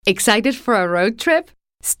Excited for a road trip?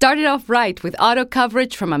 Start it off right with auto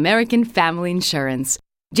coverage from American Family Insurance.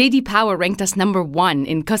 J.D. Power ranked us number 1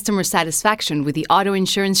 in customer satisfaction with the auto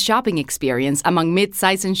insurance shopping experience among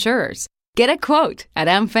mid-size insurers. Get a quote at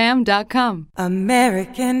amfam.com.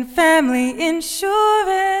 American Family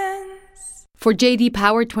Insurance. For J.D.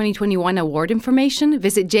 Power 2021 award information,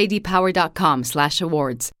 visit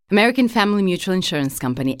jdpower.com/awards. American Family Mutual Insurance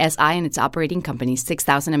Company, SI and its operating companies,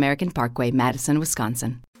 6000 American Parkway, Madison,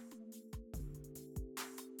 Wisconsin.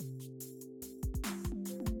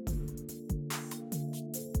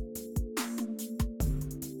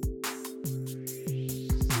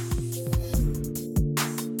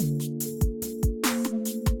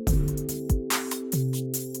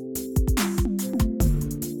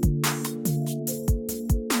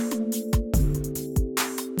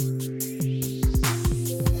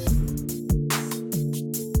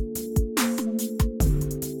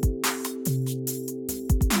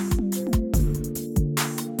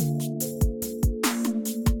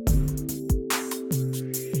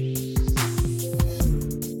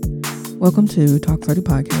 Welcome to Talk Flirty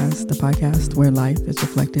Podcast, the podcast where life is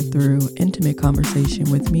reflected through intimate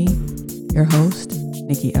conversation with me, your host,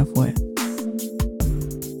 Nikki F. Wett.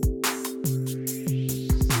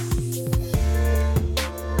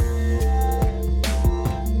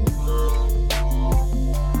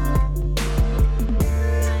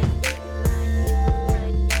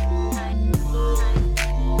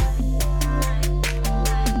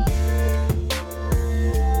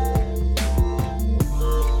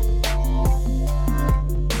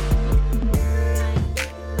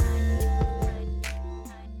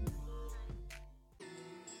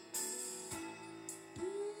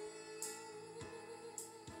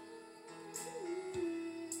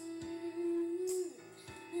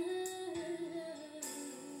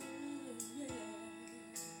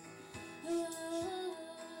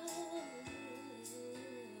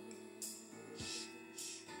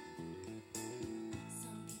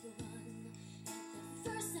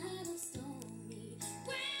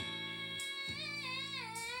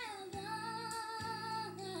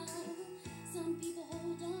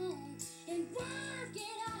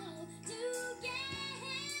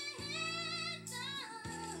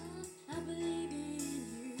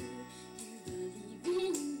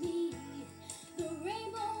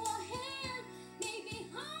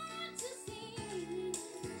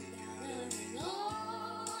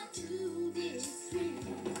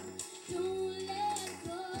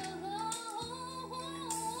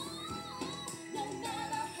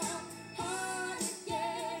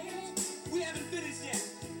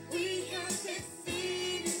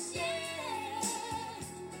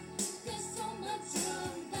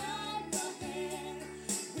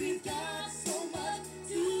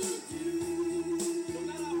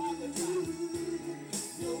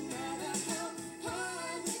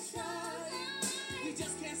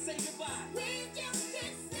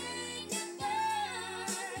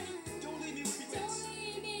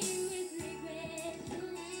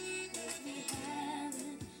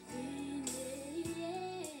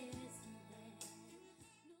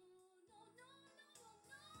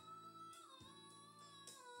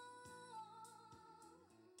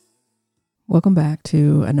 Welcome back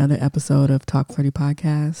to another episode of Talk Flirty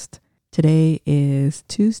Podcast. Today is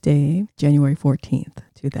Tuesday, January 14th,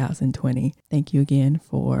 2020. Thank you again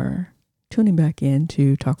for tuning back in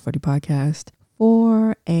to Talk Flirty Podcast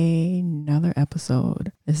for another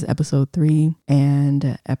episode. This is episode 3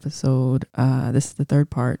 and this is the third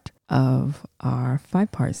part of our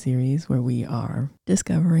 5-part series where we are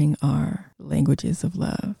discovering our languages of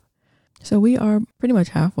love. So we are pretty much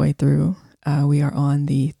halfway through. We are on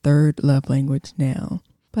the third love language now,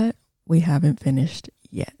 but we haven't finished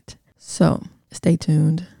yet. So stay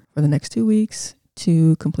tuned for the next 2 weeks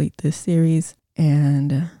to complete this series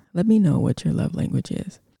and let me know what your love language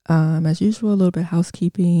is. As usual, a little bit of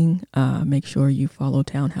housekeeping. Make sure you follow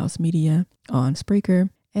Townhouse Media on Spreaker,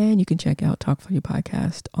 and you can check out Talk Flirty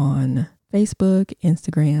Podcast on Facebook,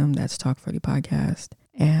 Instagram, that's Talk Flirty Podcast,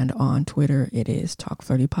 and on Twitter, it is Talk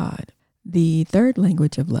Flirty Pod. The third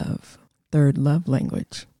love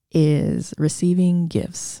language is receiving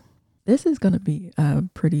gifts. This is going to be a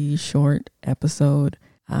pretty short episode.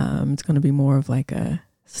 It's going to be more of like a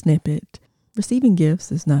snippet. Receiving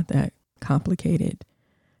gifts is not that complicated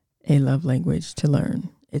a love language to learn.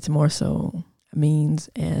 It's more so a means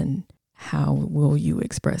and how will you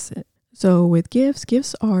express it. So with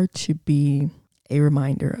gifts are to be a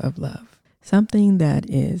reminder of love. Something that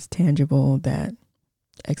is tangible, that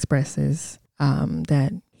expresses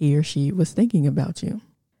that he or she was thinking about you.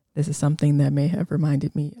 This is something that may have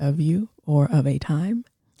reminded me of you or of a time.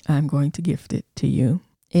 I'm going to gift it to you.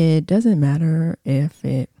 It doesn't matter if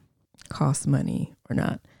it costs money or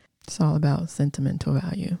not. It's all about sentimental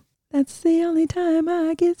value. That's the only time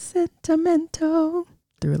I get sentimental.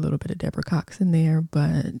 Threw a little bit of Deborah Cox in there,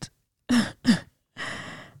 but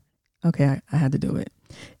okay, I had to do it.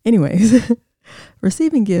 Anyways,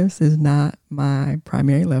 receiving gifts is not my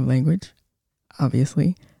primary love language.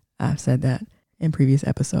 Obviously, I've said that in previous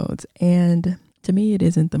episodes. And to me, it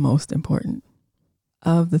isn't the most important.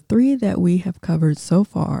 Of the three that we have covered so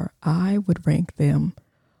far, I would rank them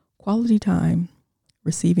quality time,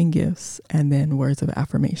 receiving gifts, and then words of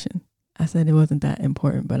affirmation. I said it wasn't that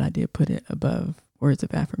important, but I did put it above words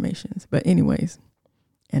of affirmations. But anyways,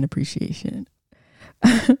 and appreciation.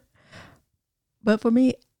 But for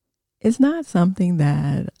me, it's not something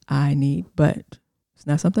that I need, but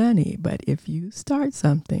if you start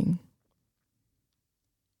something,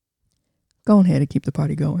 go ahead and keep the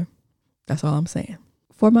party going. That's all I'm saying.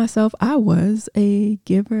 For myself, I was a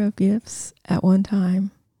giver of gifts at one time.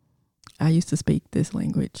 I used to speak this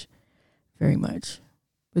language very much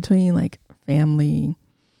between like family,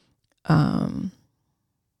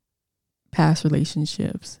 past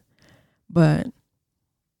relationships. But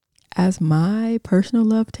as my personal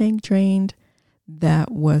love tank drained,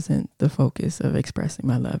 that wasn't the focus of expressing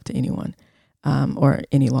my love to anyone or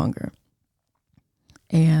any longer.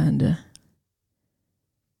 And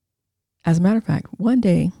as a matter of fact, one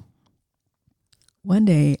day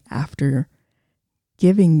after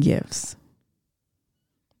giving gifts,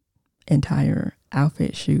 entire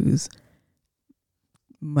outfit, shoes,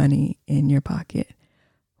 money in your pocket,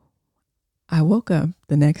 I woke up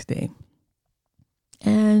the next day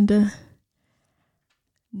and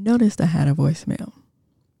noticed I had a voicemail.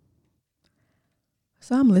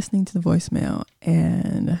 So I'm listening to the voicemail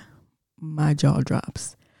and my jaw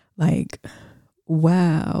drops. Like,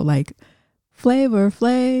 wow, like Flavor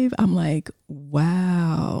Flav. I'm like,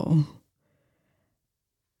 wow.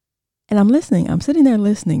 And I'm sitting there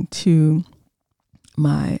listening to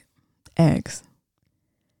my ex,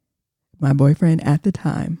 my boyfriend at the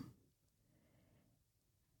time.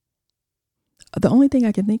 The only thing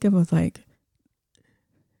I could think of was like,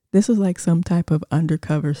 this was like some type of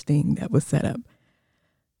undercover sting that was set up.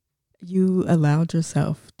 You allowed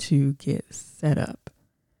yourself to get set up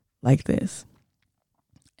like this.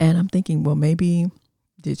 And I'm thinking, well, maybe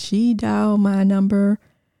did she dial my number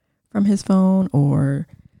from his phone, or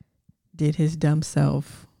did his dumb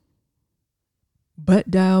self butt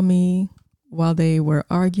dial me while they were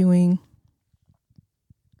arguing?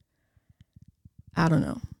 I don't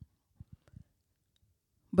know.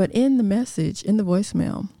 But in the message, in the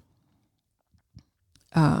voicemail,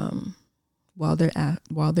 while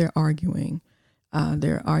they're arguing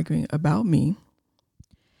about me,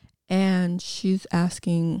 and she's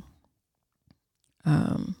asking,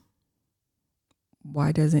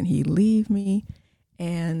 why doesn't he leave me?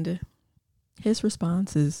 And his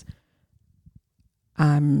response is,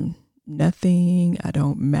 I'm nothing. I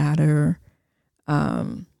don't matter.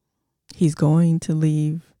 He's going to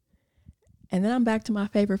leave. And then I'm back to my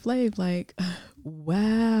favorite Flav, like,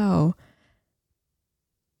 wow.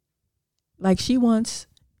 Like, she wants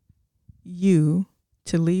you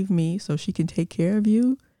to leave me so she can take care of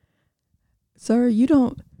you. Sir, you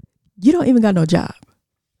don't even got no job.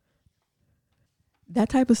 That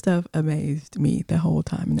type of stuff amazed me the whole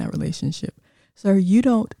time in that relationship. Sir, you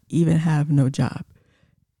don't even have no job.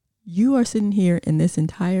 You are sitting here in this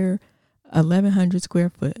entire 1,100 square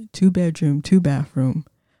foot, 2-bedroom, 2-bathroom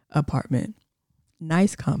apartment,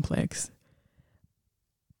 nice complex.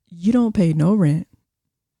 You don't pay no rent.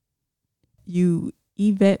 You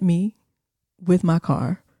evet me with my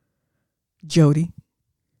car, Jody.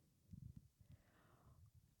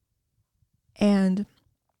 And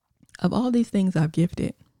of all these things I've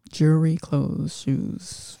gifted, jewelry, clothes,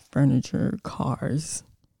 shoes, furniture, cars,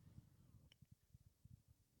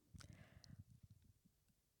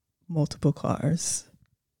 multiple cars.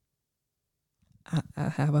 I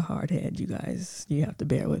have a hard head, you guys. You have to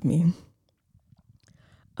bear with me.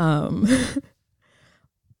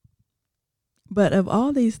 But of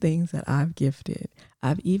all these things that I've gifted,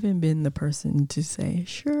 I've even been the person to say,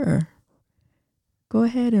 sure, go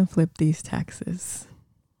ahead and flip these taxes.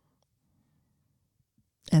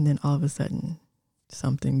 And then all of a sudden,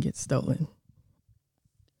 something gets stolen.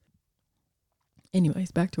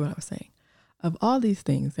 Anyways, back to what I was saying. Of all these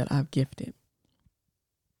things that I've gifted,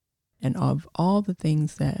 and of all the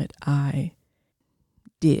things that I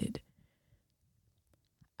did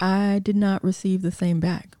not receive the same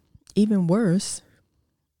back. Even worse,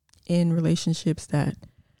 in relationships that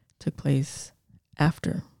took place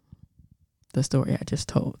after the story I just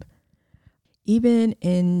told. Even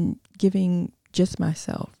in giving just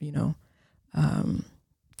myself,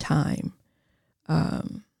 time,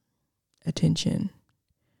 attention,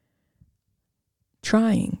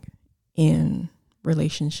 trying in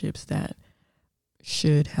relationships that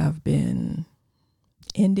should have been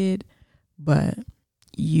ended, but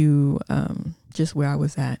you, just where I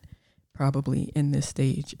was at, probably in this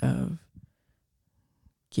stage of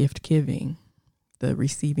gift giving, the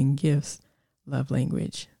receiving gifts, love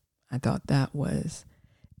language. I thought that was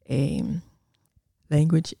a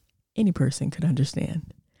language any person could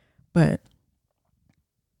understand, but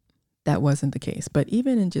that wasn't the case. But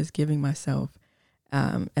even in just giving myself,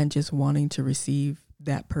 and just wanting to receive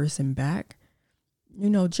that person back,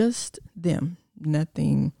 just them,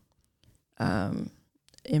 nothing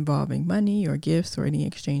involving money or gifts or any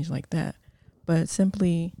exchange like that, but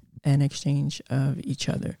simply an exchange of each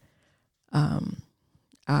other.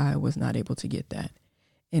 I was not able to get that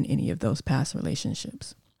in any of those past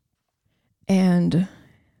relationships. And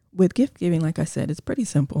with gift giving, like I said, it's pretty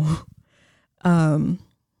simple.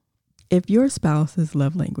 If your spouse's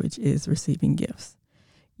love language is receiving gifts,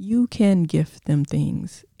 you can gift them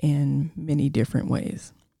things in many different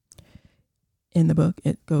ways. In the book,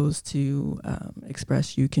 it goes to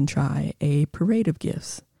express you can try a parade of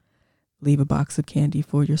gifts. Leave a box of candy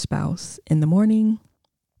for your spouse in the morning,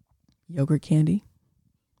 yogurt candy,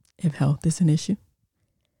 if health is an issue.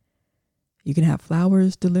 You can have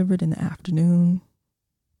flowers delivered in the afternoon.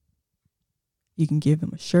 You can give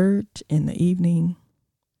them a shirt in the evening.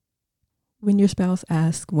 When your spouse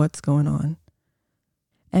asks what's going on,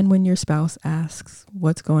 and when your spouse asks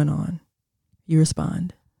what's going on, you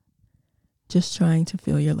respond, just trying to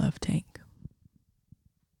fill your love tank.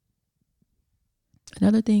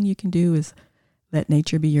 Another thing you can do is let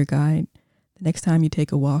nature be your guide. The next time you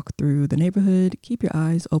take a walk through the neighborhood, keep your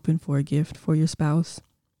eyes open for a gift for your spouse.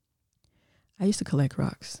 I used to collect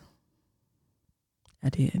rocks. I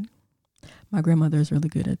did. My grandmother is really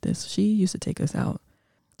good at this. She used to take us out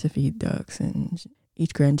to feed ducks, and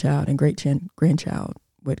each grandchild and great-grandchild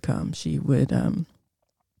would come. She would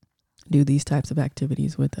do these types of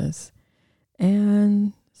activities with us.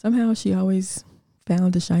 And somehow she always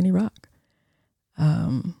found a shiny rock.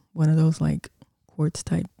 One of those like quartz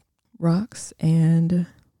type rocks. And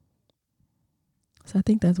so I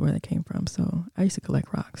think that's where that came from. So I used to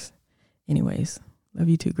collect rocks. Anyways, love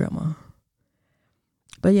you too, Grandma.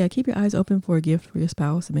 But yeah, keep your eyes open for a gift for your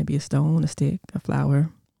spouse. It may be a stone, a stick, a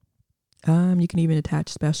flower. You can even attach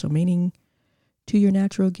special meaning to your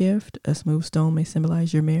natural gift. A smooth stone may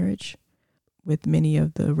symbolize your marriage. With many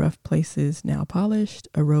of the rough places now polished,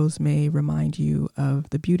 a rose may remind you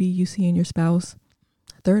of the beauty you see in your spouse.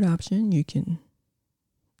 Third option, you can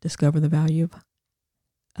discover the value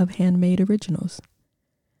of handmade originals.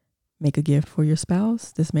 Make a gift for your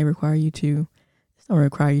spouse. This may require you to, it's not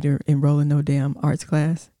require you to enroll in no damn arts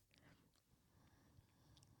class.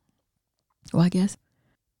 Well, I guess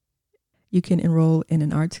you can enroll in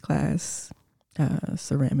an arts class,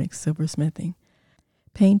 ceramics, silversmithing,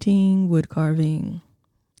 painting, wood carving.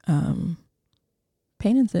 Paint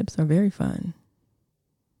and zips are very fun.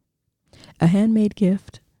 A handmade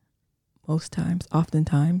gift,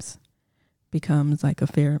 oftentimes, becomes like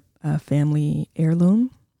a family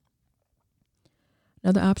heirloom.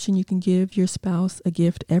 Another option, you can give your spouse a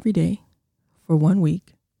gift every day for 1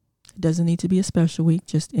 week. It doesn't need to be a special week,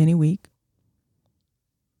 just any week.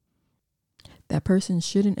 That person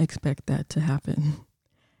shouldn't expect that to happen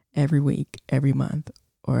every week, every month,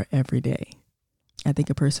 or every day. I think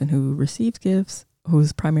a person who receives gifts,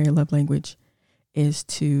 whose primary love language is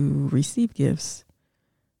to receive gifts,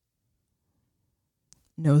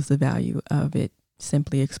 knows the value of it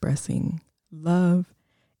simply expressing love,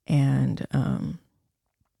 and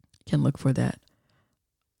can look for that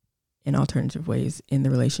in alternative ways in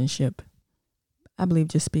the relationship. I believe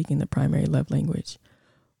just speaking the primary love language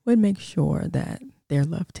would make sure that their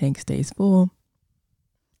love tank stays full,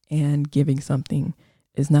 and giving something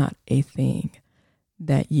is not a thing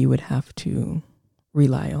that you would have to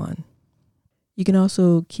rely on. You can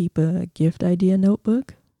also keep a gift idea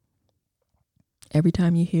notebook. Every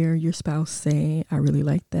time you hear your spouse say, I really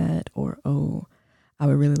like that, or, oh, I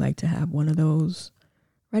would really like to have one of those,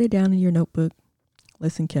 write it down in your notebook,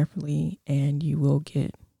 listen carefully, and you will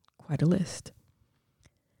get quite a list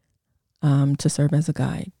to serve as a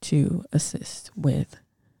guide to assist with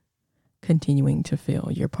continuing to fill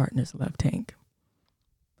your partner's love tank.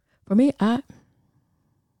 For me, I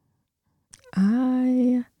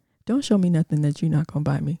don't show me nothing that you're not going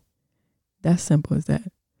to buy me. That's simple as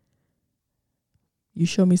that. You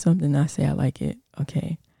show me something, I say I like it.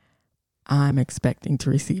 Okay, I'm expecting to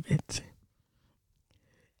receive it.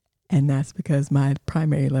 And that's because my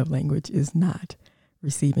primary love language is not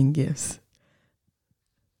receiving gifts.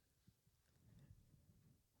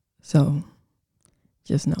 So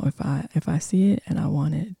just know if I see it and I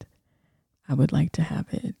want it, I would like to have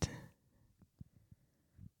it.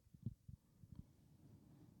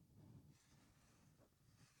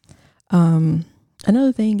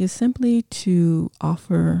 Another thing is simply to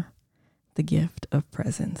offer the gift of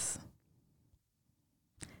presence.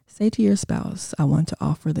 Say to your spouse, I want to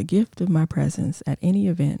offer the gift of my presence at any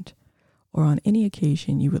event or on any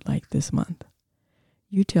occasion you would like this month.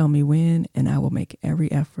 You tell me when, and I will make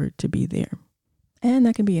every effort to be there. And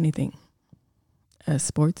that can be anything. A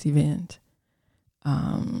sports event,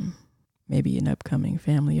 maybe an upcoming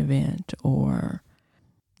family event or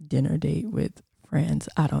dinner date with friends.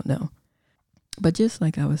 I don't know. But just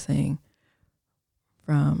like I was saying,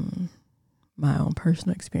 from my own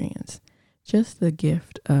personal experience, just the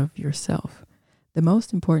gift of yourself. The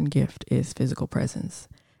most important gift is physical presence,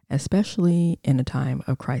 especially in a time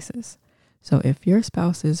of crisis. So if your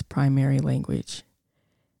spouse's primary love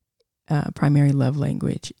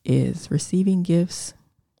language is receiving gifts,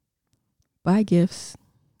 buy gifts,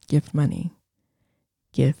 gift money,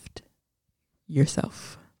 gift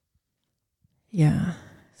yourself. Yeah.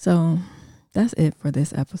 So that's it for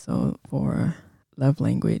this episode for love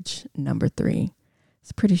language number 3. It's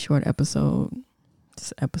a pretty short episode.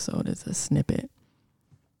 This episode is a snippet.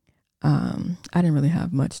 I didn't really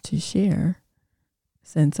have much to share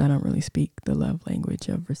since I don't really speak the love language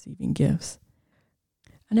of receiving gifts.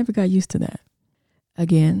 I never got used to that.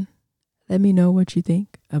 Again, let me know what you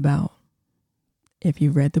think about if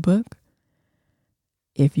you've read the book,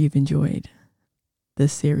 if you've enjoyed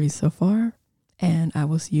this series so far, and I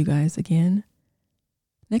will see you guys again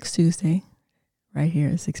next Tuesday, right here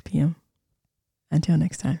at 6 p.m. Until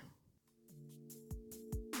next time.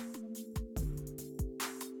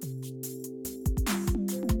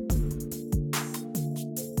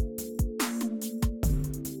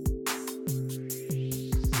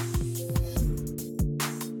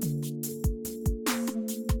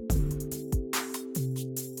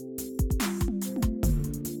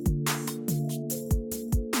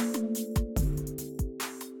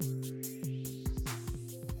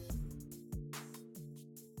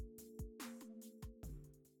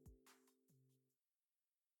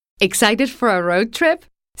 Excited for a road trip?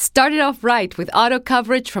 Start it off right with auto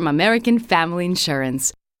coverage from American Family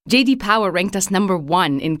Insurance. J.D. Power ranked us number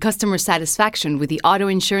 1 in customer satisfaction with the auto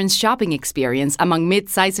insurance shopping experience among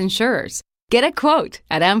mid-size insurers. Get a quote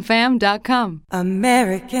at amfam.com.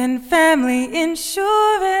 American Family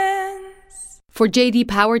Insurance. For J.D.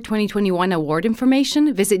 Power 2021 award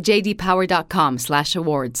information, visit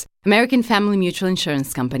jdpower.com/awards. American Family Mutual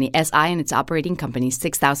Insurance Company, SI and its operating companies,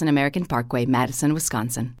 6000 American Parkway, Madison,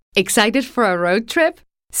 Wisconsin. Excited for a road trip?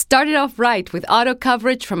 Start it off right with auto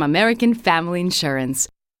coverage from American Family Insurance.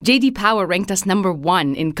 J.D. Power ranked us number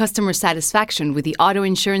 1 in customer satisfaction with the auto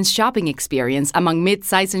insurance shopping experience among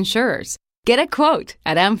mid-size insurers. Get a quote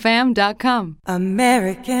at amfam.com.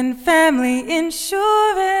 American Family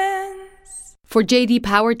Insurance. For J.D.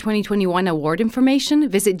 Power 2021 award information,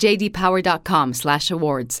 visit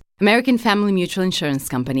jdpower.com/awards. American Family Mutual Insurance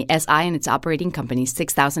Company, SI and its operating companies,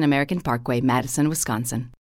 6000 American Parkway, Madison, Wisconsin.